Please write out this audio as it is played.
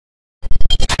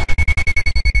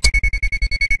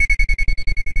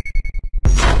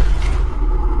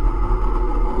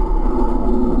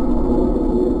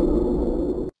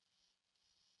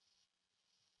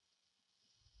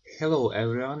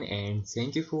and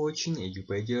thank you for watching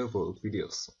Edupedia World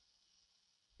videos.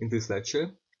 In this lecture,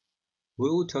 we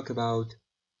will talk about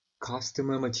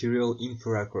customer material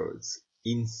info records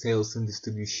in sales and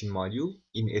distribution module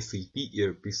in SAP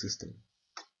ERP system.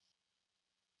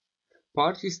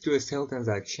 Parties to a sale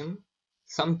transaction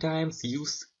sometimes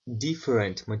use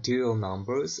different material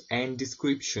numbers and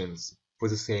descriptions for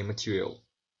the same material.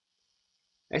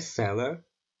 A seller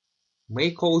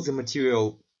may call the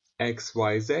material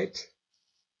XYZ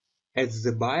as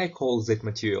the buyer calls that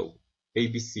material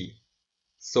ABC.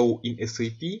 So in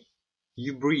SAP,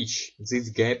 you bridge this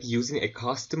gap using a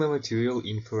customer material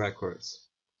info records.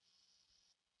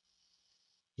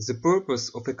 The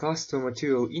purpose of a customer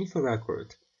material info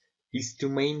record is to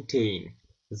maintain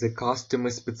the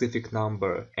customer-specific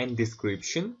number and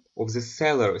description of the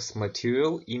seller's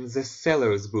material in the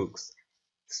seller's books,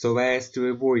 so as to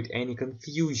avoid any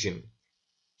confusion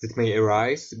that may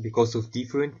arise because of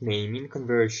different naming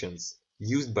conventions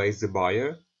used by the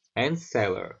buyer and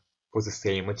seller for the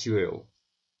same material.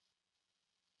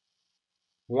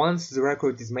 Once the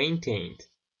record is maintained,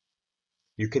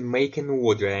 you can make an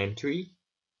order entry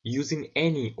using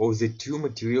any of the two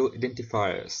material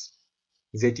identifiers,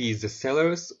 that is, the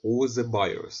seller's or the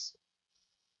buyer's.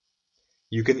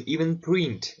 You can even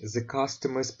print the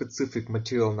customer-specific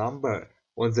material number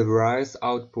on the various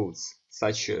outputs,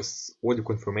 such as order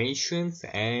confirmations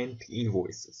and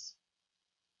invoices.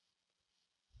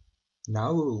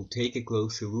 Now we will take a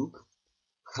closer look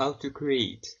how to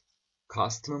create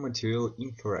customer material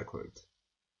info record.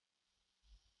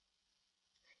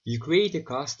 You create a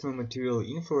customer material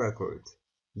info record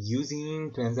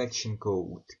using transaction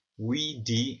code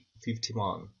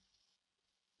VD51,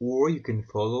 or you can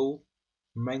follow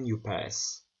menu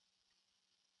path.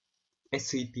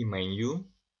 SAP menu,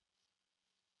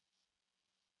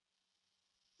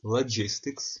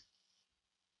 logistics,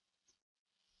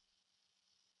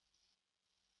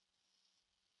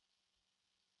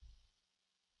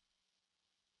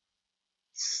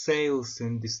 sales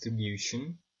and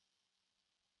distribution,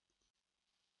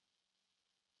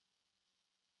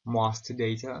 master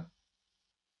data,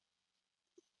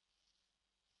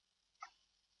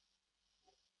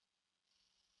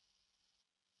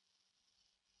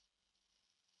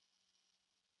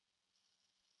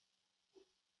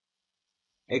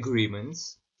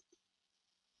 agreements,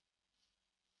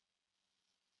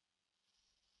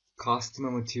 customer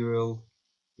material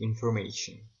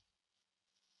information.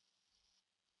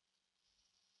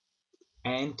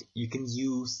 And you can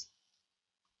use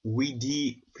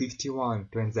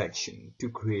VD51 transaction to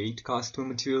create customer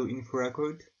material info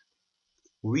record,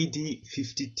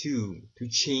 VD52 to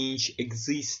change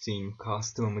existing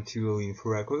customer material info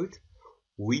record,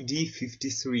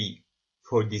 VD53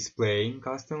 for displaying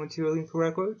customer material info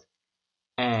record,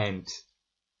 and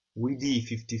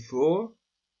VD54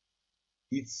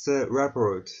 it's a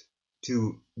report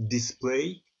to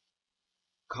display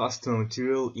customer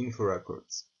material info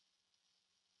records.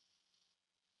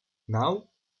 Now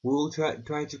we will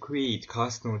try to create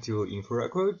customer material info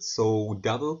records, so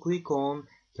double click on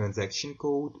transaction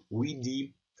code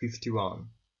VD51.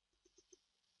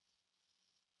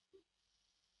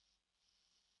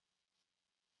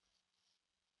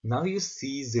 Now you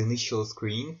see the initial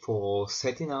screen for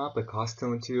setting up a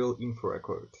customer material info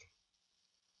record.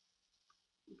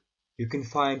 You can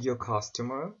find your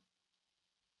customer,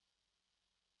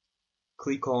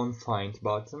 click on Find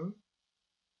button,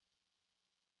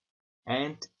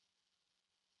 and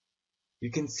you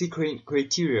can see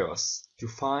criteria to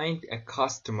find a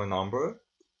customer number.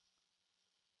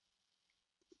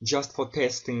 Just for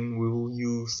testing, we will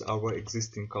use our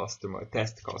existing customer,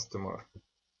 test customer,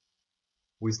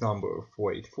 with number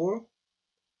 484,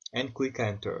 and click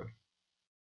Enter.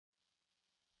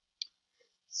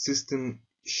 System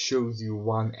shows you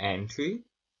one entry,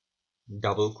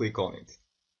 double click on it.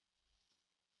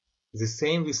 The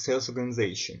same with sales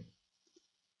organization.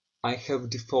 I have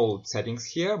default settings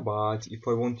here, but if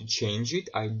I want to change it,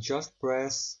 I just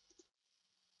press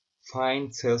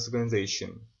Find Sales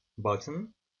Organization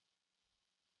button,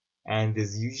 and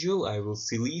as usual I will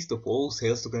see list of all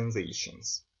sales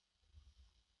organizations.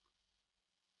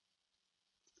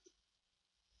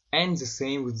 And the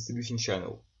same with distribution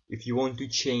channel. If you want to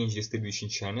change distribution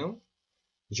channel,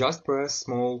 just press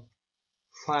small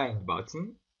Find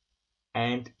button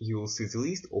and you will see the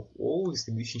list of all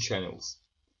distribution channels,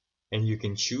 and you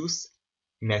can choose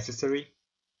necessary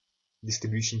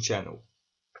distribution channel.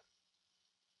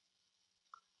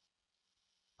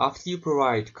 After you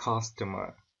provide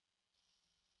customer,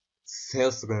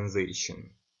 sales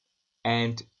organization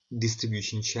and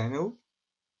distribution channel,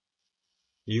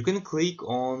 you can click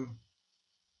on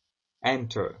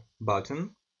Enter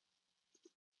button,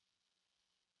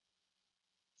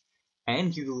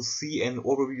 and you will see an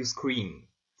overview screen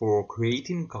for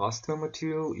creating custom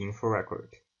material info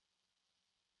record.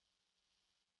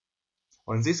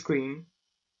 On this screen,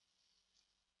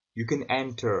 you can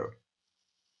enter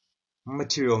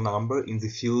material number in the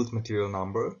field material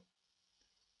number.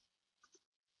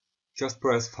 Just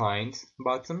press Find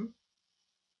button,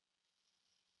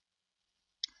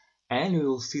 and you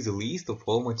will see the list of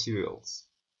all materials.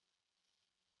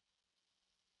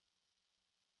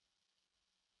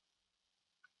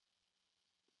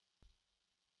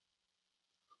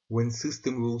 When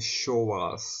system will show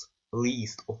us a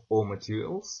list of all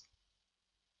materials,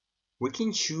 we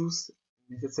can choose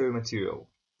necessary material.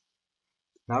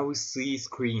 Now we see a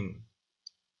screen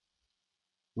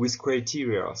with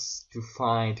criteria to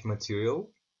find material.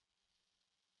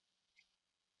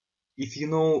 If you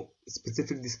know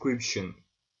specific description,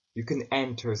 you can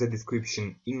enter the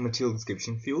description in material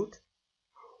description field,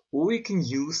 or you can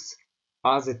use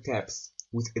other tabs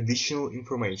with additional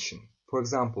information. For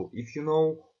example, if you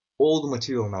know old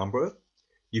material number,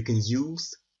 you can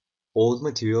use old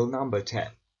material number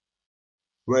tab,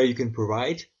 where you can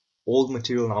provide old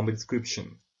material number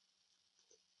description.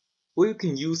 Or you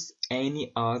can use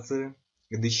any other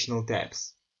additional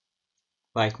tabs,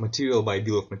 like material by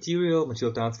bill of material,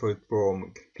 material transferred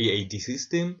from KAD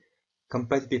system,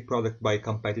 competitive product by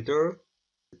competitor,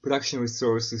 production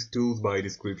resources tools by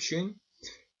description,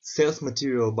 sales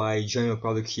material by general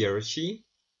product hierarchy,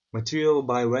 material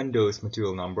by vendor's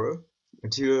material number,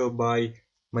 material by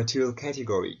material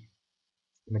category,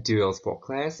 materials for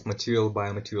class, material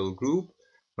by material group,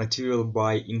 material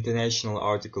by international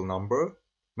article number,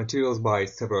 materials by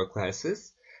several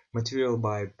classes, material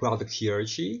by product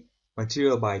hierarchy,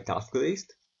 material by task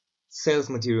list, sales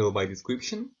material by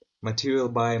description, material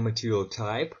by material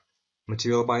type,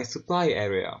 material by supply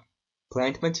area,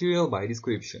 plant material by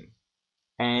description.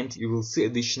 And you will see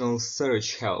additional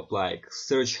search help, like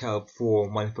search help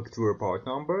for manufacturer part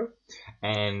number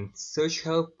and search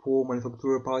help for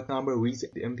manufacturer part number with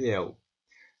MPL,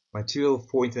 material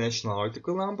for international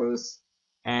article numbers,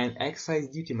 and excise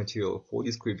duty material for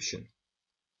description.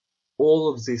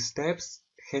 All of these steps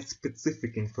have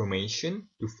specific information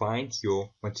to find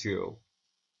your material.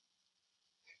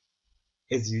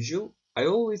 As usual, I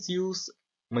always use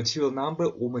material number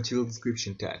or material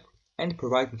description tab and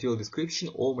provide material description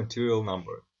or material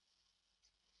number.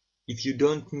 If you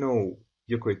don't know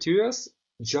your criteria,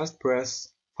 just press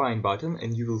Find button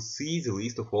and you will see the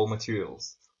list of all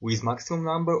materials with maximum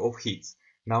number of hits.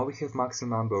 Now we have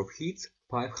maximum number of hits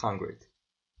 500,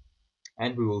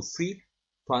 and we will see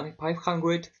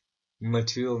 500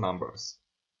 material numbers.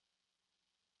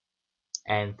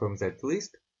 And from that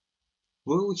list,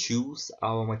 we will choose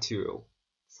our material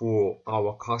for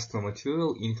our custom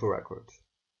material info record.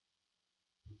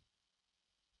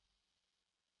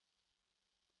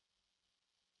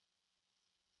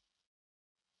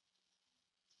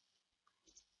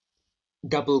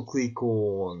 Double click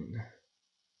on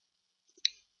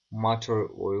motor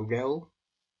oil gel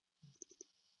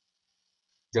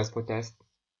just for test,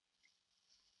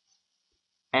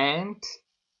 and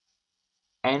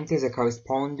enter the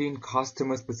corresponding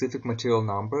customer specific material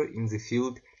number in the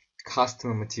field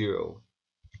customer material.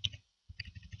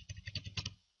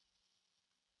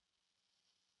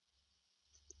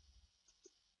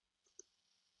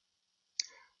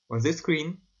 On this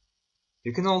screen,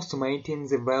 you can also maintain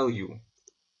the value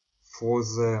for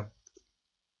the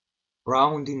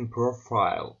rounding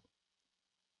profile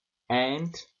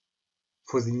and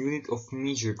for the unit of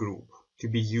measure group to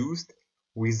be used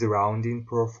with the rounding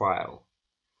profile.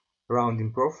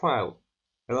 Rounding profile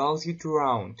allows you to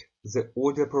round the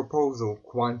order proposal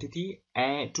quantity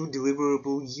and to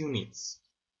deliverable units.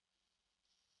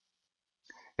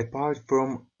 Apart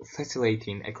from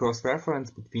facilitating a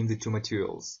cross-reference between the two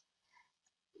materials,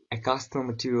 a custom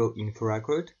material info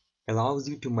record allows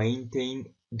you to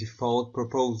maintain default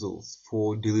proposals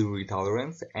for delivery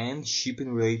tolerance and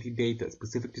shipping related data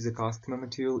specific to the customer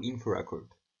material info record.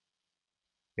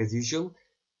 As usual,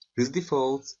 these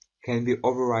defaults can be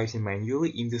overwritten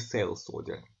manually in the sales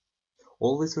order.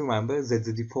 Always remember that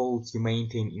the defaults you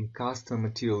maintain in custom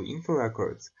material info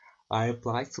records are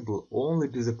applicable only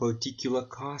to the particular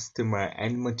customer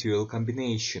and material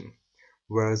combination,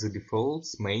 whereas the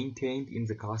defaults maintained in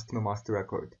the customer master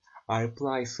record are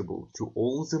applicable to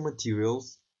all the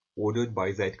materials ordered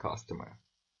by that customer.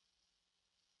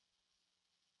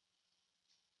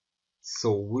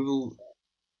 So we will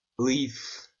leave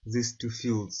these two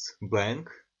fields blank,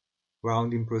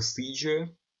 rounding procedure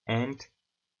and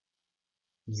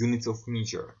units of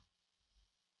measure.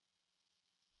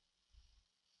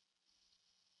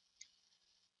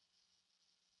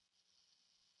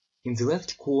 In the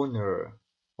left corner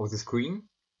of the screen,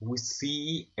 we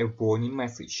see a warning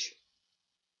message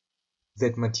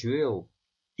that material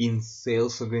in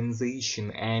sales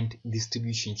organization and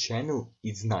distribution channel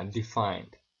is not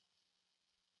defined.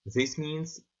 This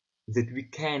means that we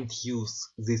can't use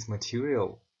this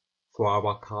material for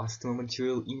our customer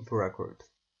material info record.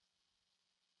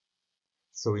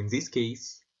 So in this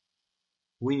case,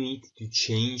 we need to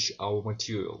change our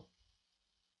material.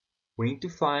 We need to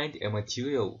find a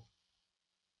material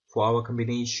for our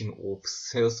combination of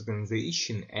sales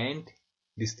organization and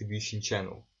distribution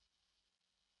channel.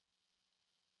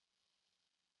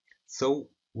 So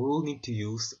we will need to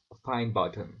use Find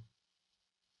button.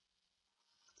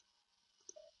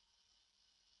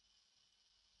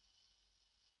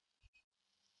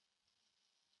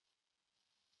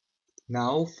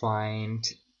 Now find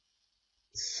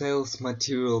Sales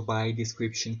Material by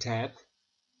Description tab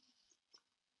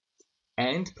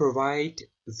and provide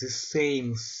the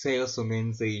same sales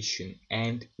organization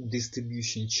and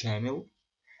distribution channel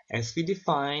as we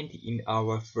defined in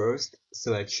our first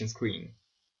selection screen.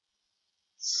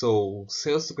 So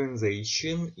sales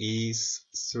organization is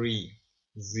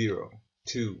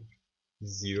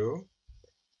 3020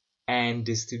 and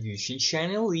distribution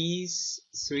channel is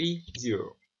 30.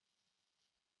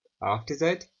 After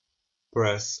that,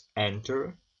 press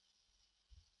enter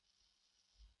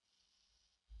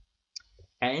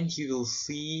and you will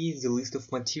see the list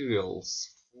of materials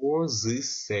for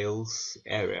this sales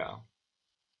area.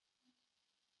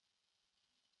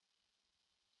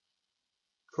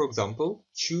 For example,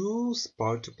 choose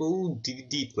portable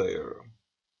DVD player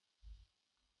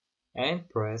and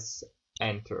press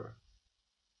enter.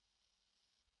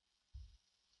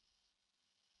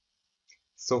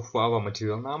 So for our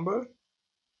material number,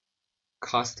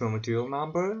 customer material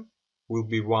number will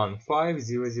be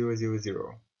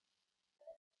 150000.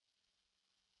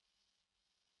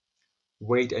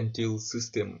 Wait until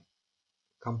system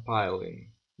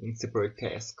compiling in separate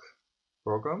task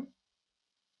program.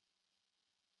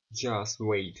 Just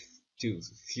wait a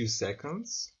few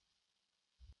seconds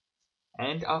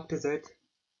and after that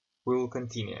we will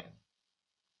continue.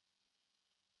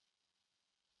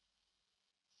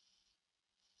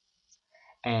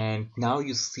 And now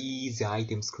you see the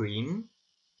item screen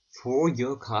for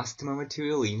your customer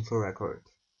material info record.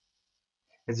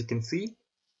 As you can see,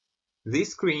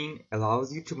 this screen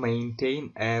allows you to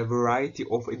maintain a variety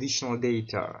of additional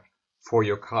data for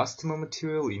your customer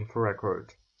material info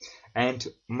record and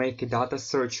make data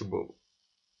searchable.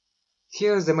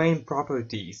 Here are the main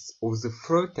properties of the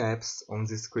 4 tabs on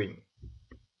the screen.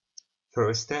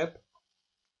 First tab,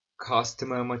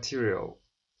 Customer Material.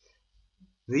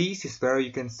 This is where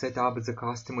you can set up the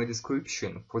customer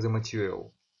description for the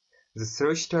material. The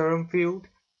search term field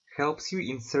helps you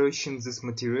in searching this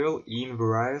material in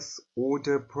various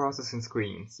order processing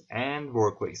screens and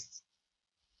work lists.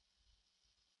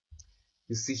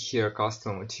 You see here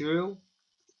customer material,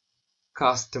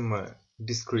 customer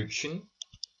description.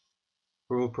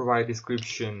 We will provide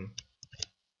description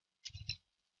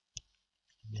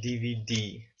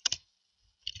DVD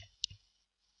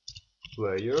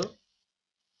player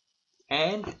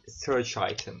and search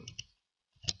item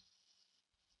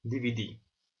DVD.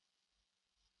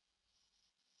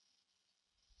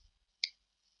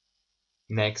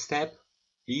 Next step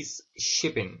is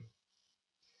shipping.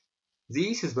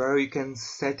 This is where you can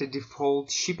set a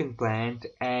default shipping plan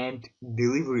and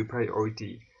delivery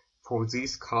priority for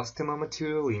this customer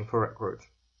material info record.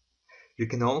 You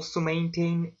can also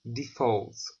maintain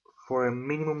defaults for a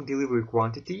minimum delivery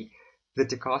quantity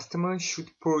that a customer should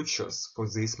purchase for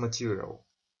this material.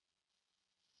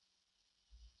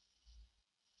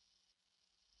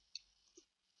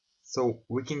 So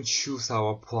we can choose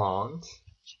our plant.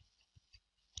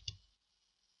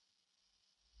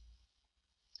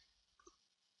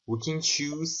 We can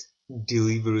choose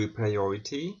delivery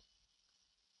priority.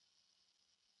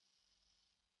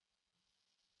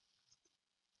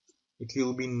 It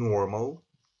will be normal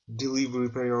delivery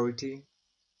priority.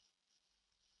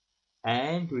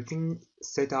 And we can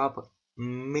set up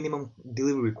minimum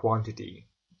delivery quantity.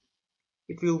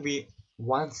 It will be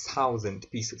 1000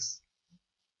 pieces.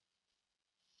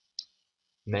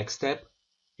 Next step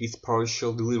is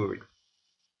partial delivery.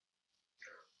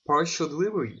 Partial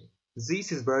delivery.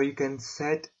 This is where you can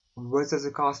set whether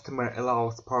the customer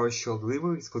allows partial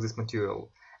deliveries for this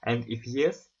material, and if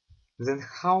yes, then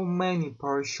how many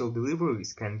partial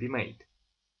deliveries can be made.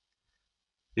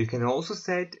 You can also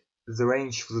set the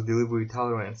range for the delivery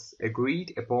tolerance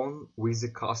agreed upon with the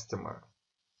customer.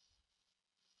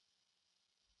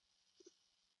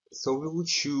 So we will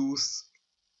choose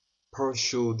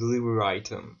partial delivery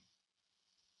item.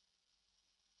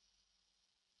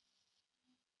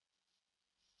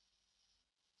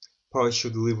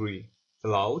 partial delivery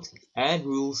allowed, and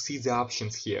we will see the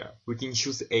options here. We can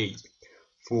choose A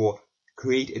for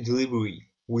create a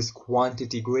delivery with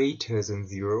quantity greater than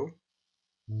 0,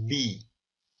 B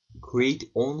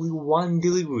create only one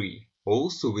delivery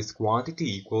also with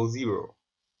quantity equals 0,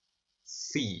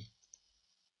 C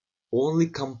only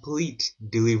complete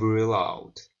delivery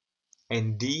allowed,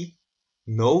 and D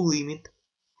no limit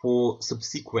for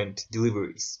subsequent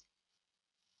deliveries.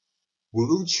 We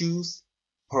will choose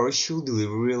partial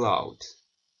delivery allowed.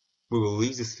 We will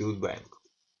leave this field blank.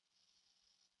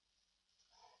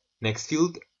 Next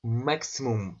field,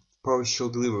 maximum partial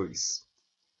deliveries.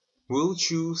 We'll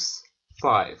choose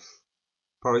 5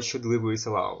 partial deliveries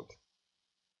allowed.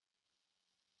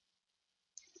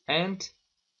 And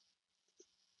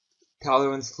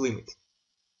tolerance limit.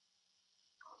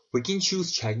 We can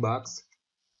choose checkbox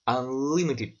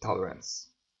unlimited tolerance.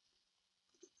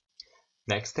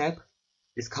 Next step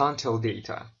is control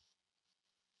data.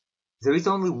 There is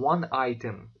only one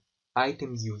item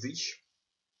usage,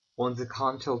 on the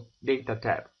control data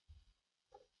tab.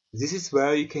 This is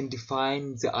where you can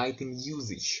define the item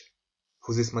usage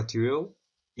for this material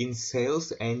in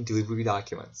sales and delivery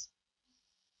documents.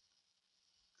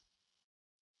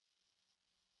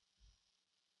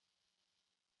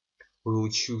 We will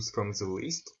choose from the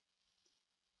list.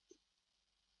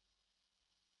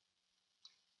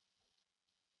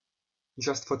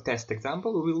 Just for test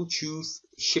example, we will choose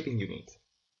shipping unit.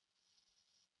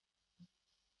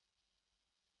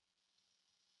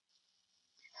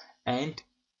 And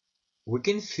we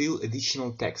can fill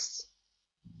additional text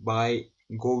by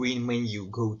going menu,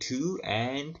 go to,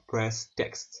 and press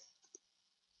text.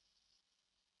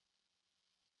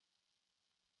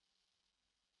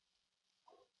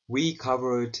 We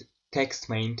covered text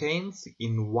maintenance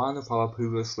in one of our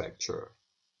previous lectures.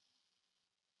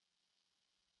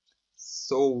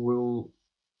 So we'll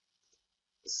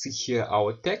see here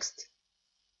our text,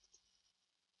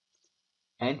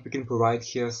 and we can provide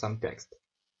here some text.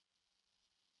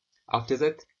 After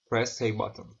that, press Save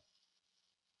button.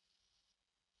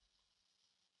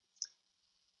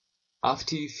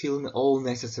 After you fill in all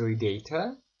necessary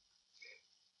data,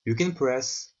 you can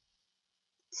press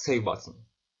Save button.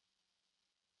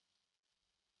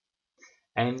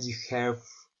 And you have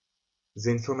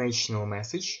the informational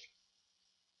message,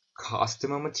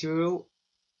 customer material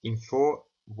info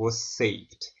was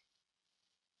saved.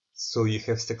 So you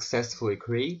have successfully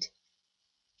created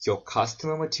your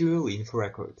customer material info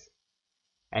record.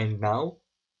 And now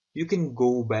you can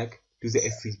go back to the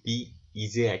SAP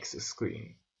Easy Access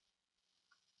screen.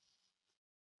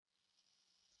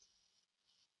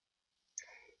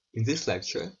 In this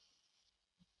lecture,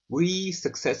 we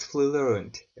successfully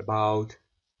learned about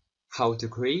how to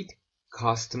create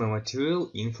customer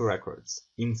material info records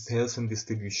in Sales and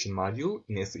Distribution module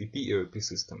in SAP ERP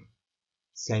system.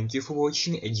 Thank you for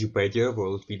watching Edupedia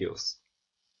World videos.